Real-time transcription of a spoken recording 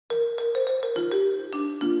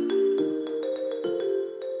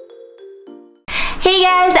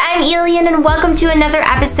guys, I'm Elian and welcome to another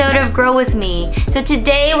episode of Grow With Me. So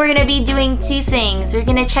today we're gonna be doing two things. We're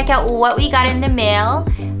gonna check out what we got in the mail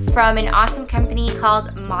from an awesome company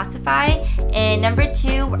called Mossify. And number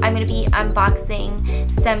two, I'm gonna be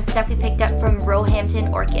unboxing some stuff we picked up from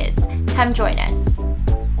Roehampton Orchids. Come join us.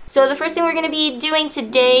 So the first thing we're gonna be doing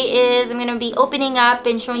today is I'm gonna be opening up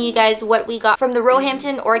and showing you guys what we got from the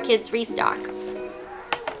Roehampton Orchids restock.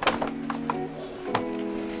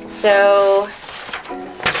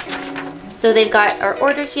 So they've got our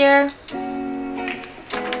order here.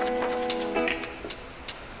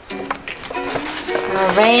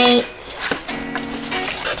 All right.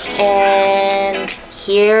 And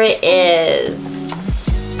here it is.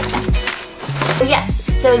 Yes,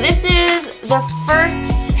 so this is the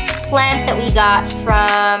first plant that we got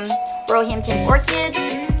from Roehampton Orchids.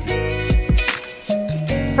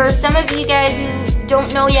 For some of you guys who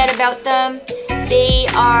don't know yet about them, they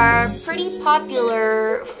are pretty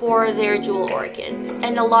popular for their jewel orchids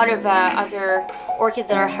and a lot of other orchids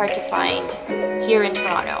that are hard to find here in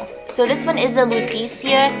Toronto. So this one is a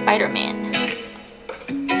Lutetia Spider-Man.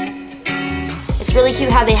 It's really cute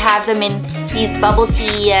how they have them in these bubble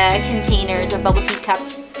tea containers or bubble tea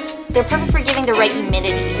cups. They're perfect for giving the right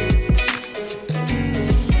humidity.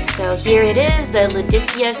 So here it is, the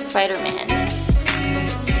Lutetia Spider-Man.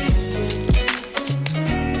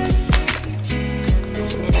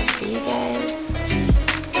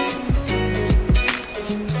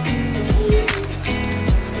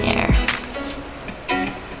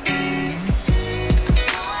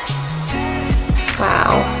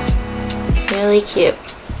 Wow, really cute.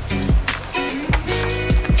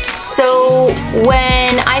 So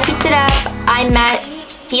when I picked it up, I met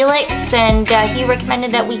Felix and he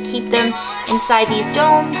recommended that we keep them inside these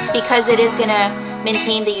domes because it is gonna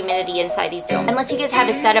maintain the humidity inside these domes. Unless you guys have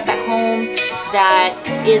a setup at home that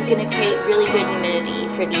is gonna create really good humidity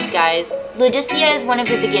for these guys. Lutetia is one of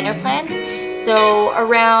the beginner plants, so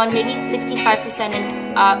around maybe 65%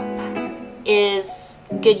 and up is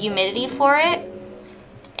good humidity for it.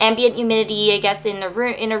 Ambient humidity, I guess, in a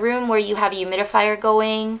room where you have a humidifier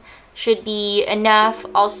going should be enough.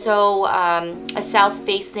 Also, a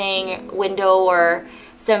south-facing window or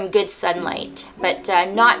some good sunlight, but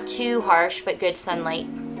not too harsh, but good sunlight.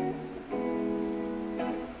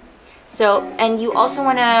 So, and you also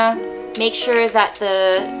want to make sure that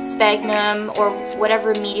the sphagnum or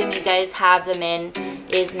whatever medium you guys have them in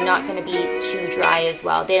is not going to be too dry as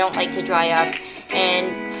well. They don't like to dry up.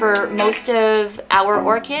 And for most of our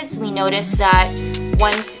orchids, we notice that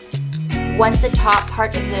once the top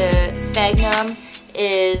part of the sphagnum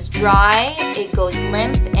is dry, it goes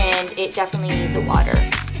limp and it definitely needs a water.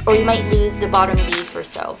 Or you might lose the bottom leaf or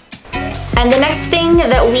so. And the next thing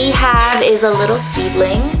that we have is a little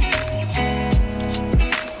seedling.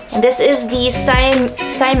 And this is the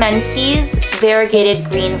Siamensis variegated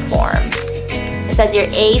green form. It says your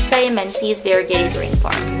A. Siamensis variegated green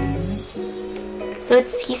form. So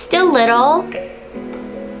he's still little,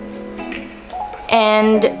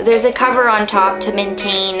 and there's a cover on top to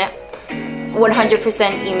maintain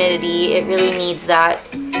 100% humidity. It really needs that.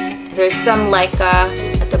 There's some leca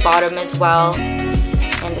at the bottom as well,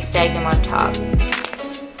 and the sphagnum on top.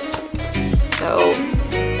 So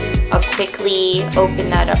I'll quickly open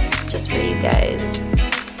that up just for you guys.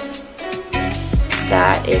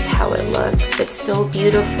 That is how it looks. It's so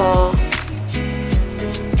beautiful.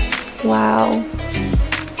 Wow.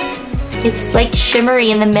 It's like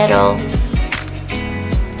shimmery in the middle.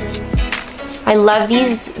 I love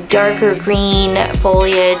these darker green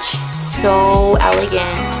foliage. It's so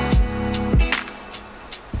elegant.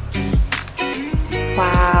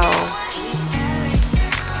 Wow.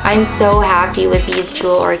 I'm so happy with these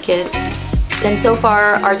jewel orchids. And so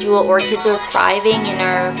far our jewel orchids are thriving in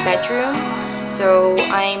our bedroom. So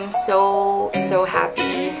I'm so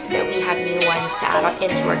happy that we have new ones to add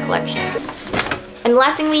into our collection. And the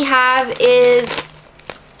last thing we have is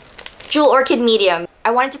jewel orchid medium.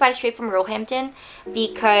 I wanted to buy straight from Roehampton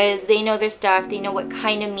because they know their stuff. They know what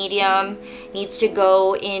kind of medium needs to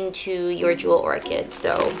go into your jewel orchid.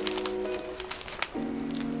 So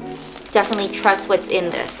definitely trust what's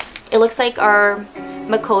in this. It looks like our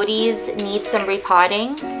Macotes need some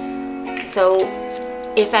repotting. So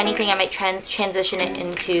if anything, I might transition it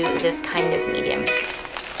into this kind of medium.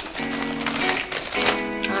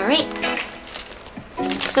 All right.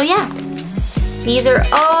 So yeah, these are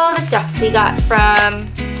all the stuff we got from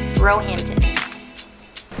Roehampton.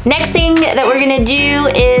 Next thing that we're gonna do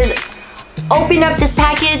is open up this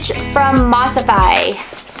package from Mossify.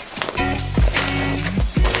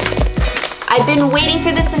 I've been waiting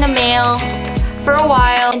for this in the mail for a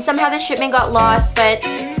while, and somehow the shipment got lost, but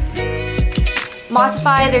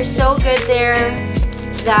Mossify, they're so good there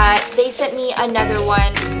that they sent me another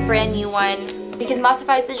one, brand new one, because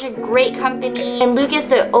Mossify is such a great company. And Lucas,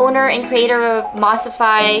 the owner and creator of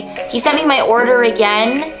Mossify, he sent me my order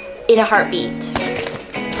again in a heartbeat.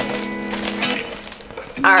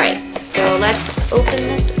 All right, so let's open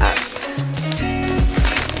this up.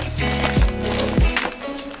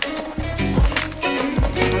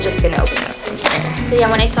 I'm just gonna open it up from here. So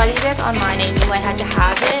yeah, when I saw these guys online, I knew I had to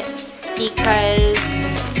have it because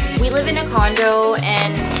we live in a condo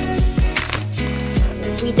and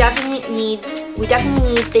we definitely need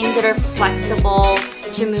things that are flexible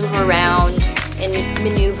to move around and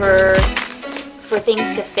maneuver for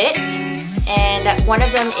things to fit. And one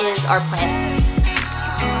of them is our plants,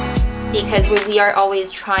 because we are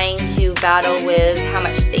always trying to battle with how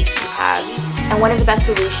much space we have. And one of the best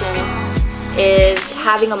solutions is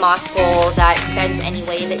having a moss pole that bends any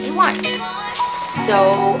way that you want.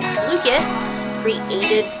 So Lucas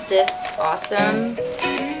created this awesome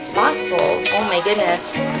moss pole. Oh my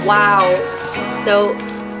goodness. Wow. So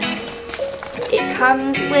it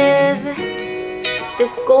comes with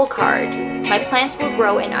this goal card. My plants will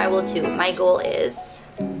grow and I will too. My goal is...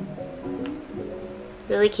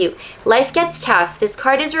 Really cute. Life gets tough. This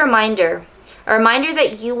card is a reminder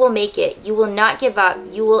that you will make it. You will not give up.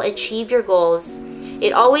 You will achieve your goals.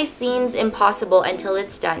 It always seems impossible until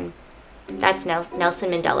it's done. That's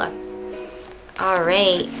Nelson Mandela. All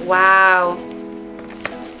right, wow.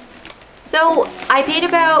 So I paid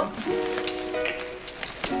about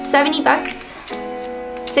 70 bucks,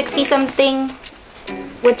 60 something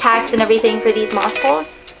with tax and everything for these moss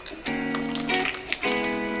poles.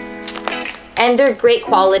 And they're great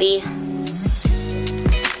quality.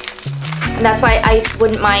 And that's why I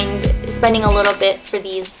wouldn't mind spending a little bit for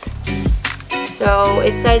these. So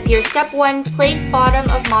it says here, step 1, place bottom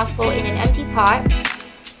of moss pole in an empty pot.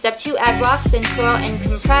 Step 2, add rocks, then soil and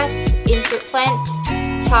compress. Insert plant,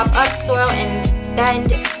 top up, soil and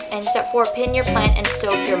bend. And step 4, pin your plant and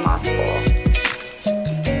soak your moss pole.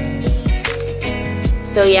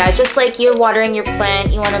 So yeah, just like you're watering your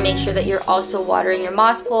plant, you want to make sure that you're also watering your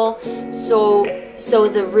moss pole, so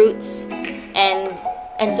the roots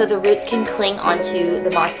so the roots can cling onto the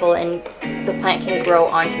moss pole and the plant can grow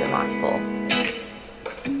onto the moss pole.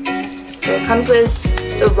 So it comes with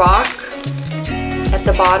the rock at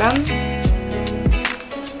the bottom,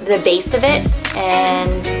 the base of it,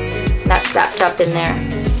 and that's wrapped up in there.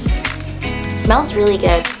 It smells really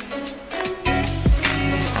good.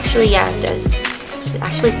 Actually, yeah, it does. It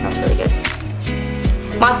actually smells really good.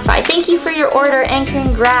 Mossify, thank you for your order and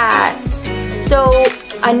congrats. So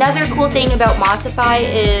another cool thing about Mossify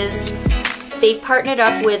is they've partnered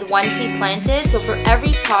up with One Tree Planted. So for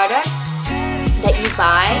every product that you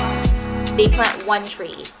buy, they plant one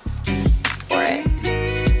tree for it.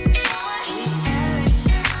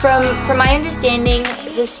 From my understanding,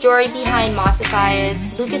 the story behind Mossify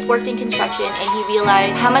is Lucas worked in construction and he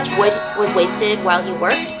realized how much wood was wasted while he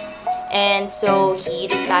worked. And so he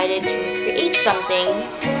decided to create something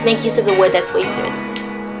to make use of the wood that's wasted.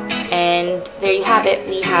 And there you have it.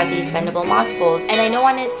 We have these bendable moss poles. And I know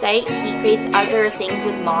on his site he creates other things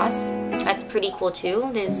with moss. That's pretty cool too.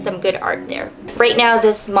 There's some good art there. Right now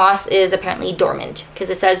this moss is apparently dormant because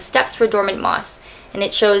it says steps for dormant moss. And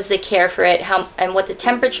it shows the care for it, and what the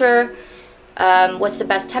temperature, what's the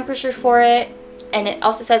best temperature for it. And it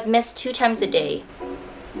also says mist 2 times a day.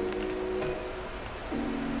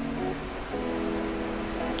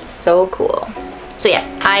 So cool. So yeah,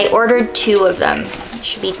 I ordered 2 of them. There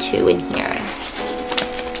should be 2 in here.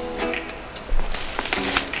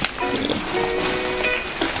 Let's see.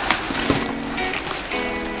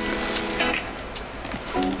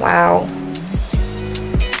 Wow.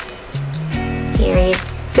 Here you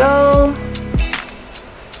go.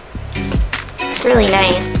 Really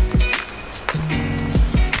nice.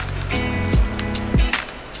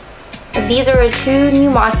 And these are 2 new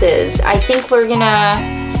mosses. I think we're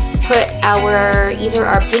gonna put either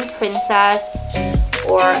our pink princess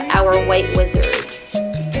or our white wizard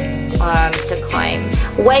to climb.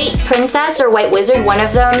 White princess or white wizard, one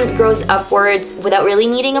of them grows upwards without really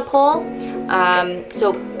needing a pole.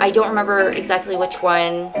 So I don't remember exactly which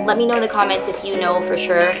one. Let me know in the comments if you know for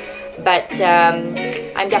sure. But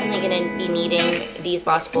I'm definitely going to be needing these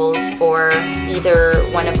moss poles for either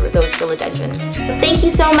one of those philodendrons. Thank you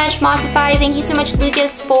so much, Mossify. Thank you so much,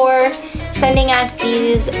 Lucas, for sending us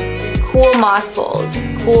these cool moss poles,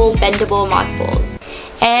 cool bendable moss poles.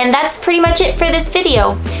 And that's pretty much it for this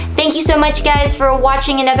video. Thank you so much, guys, for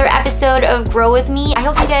watching another episode of Grow With Me. I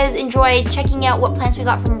hope you guys enjoyed checking out what plants we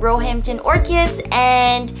got from Roehampton Orchids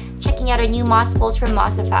and checking out our new moss poles from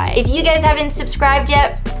Mossify. If you guys haven't subscribed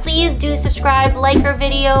yet, please do subscribe, like our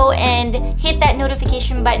video, and hit that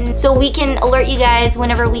notification button so we can alert you guys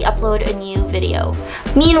whenever we upload a new video.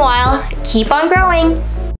 Meanwhile, keep on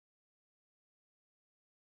growing!